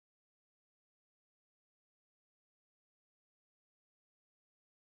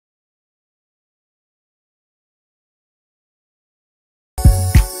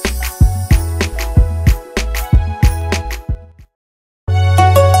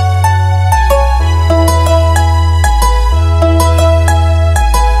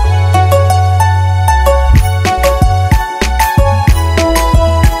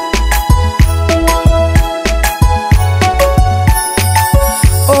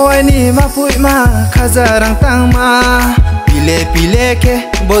ni mapui ma Khaja Rangtangma pile ke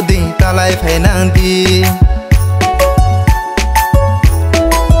boding talai phai nang di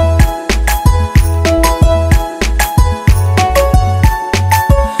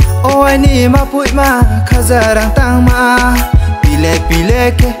ni mapui ma Khaja Rangtangma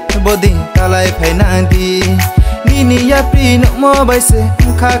pile ke boding talai phai nang di ni ya pri no mo bai se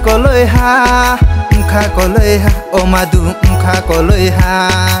kha ko loi ha o madu kha ko loi ha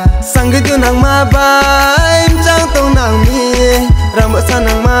sang du nang ma bai chang tong nang mi ram sa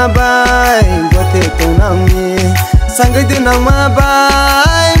nang ma bai go te tong nang mi sang du nang ma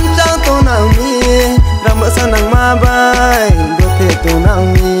bai chang tong nang mi ram sa nang ma bai go te tong nang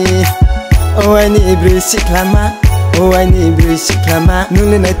mi oh ai ni bru siklama oh ai ni bru siklama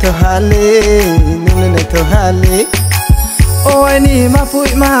nule nai to hale oh ai ni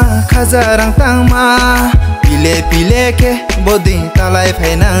mapui ma Khaja Rangtangma pile ke boding talai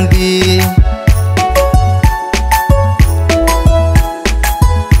phai nang di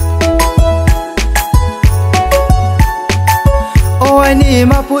oh ai ni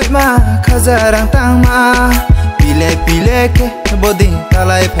mapui ma Khaja Rangtangma pile ke boding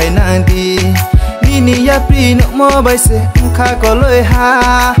talai phai nang di ni ya pri no mo bai se kha ko loi ha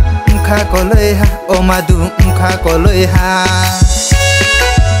o madu kha ko loi ha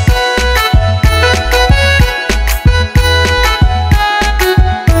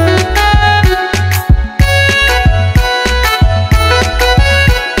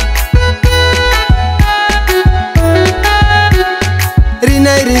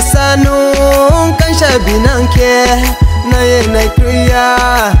rinai risano kan sha binang ke nai kriya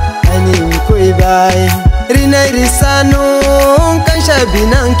ani koi bai rinai risano kan sha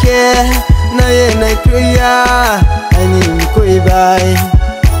binang ke nai kriya ani koi bai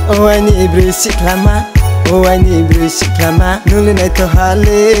oh ani bru siklama oh ani bru siklama nule nai to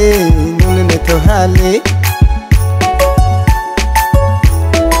hale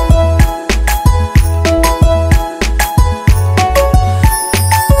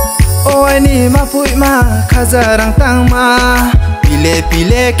ni mapui ma Khaja Rangtangma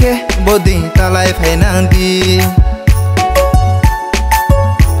pile ke boding talai phai nang di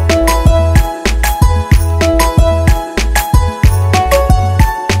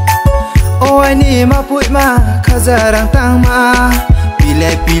oh ni mapui ma Khaja Rangtangma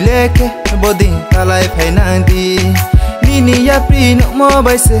pile ke boding talai phai nang di ni ya pri no mo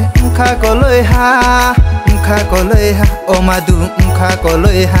bai se kha ko loi ha o madu kha ko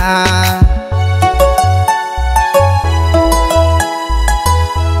loi ha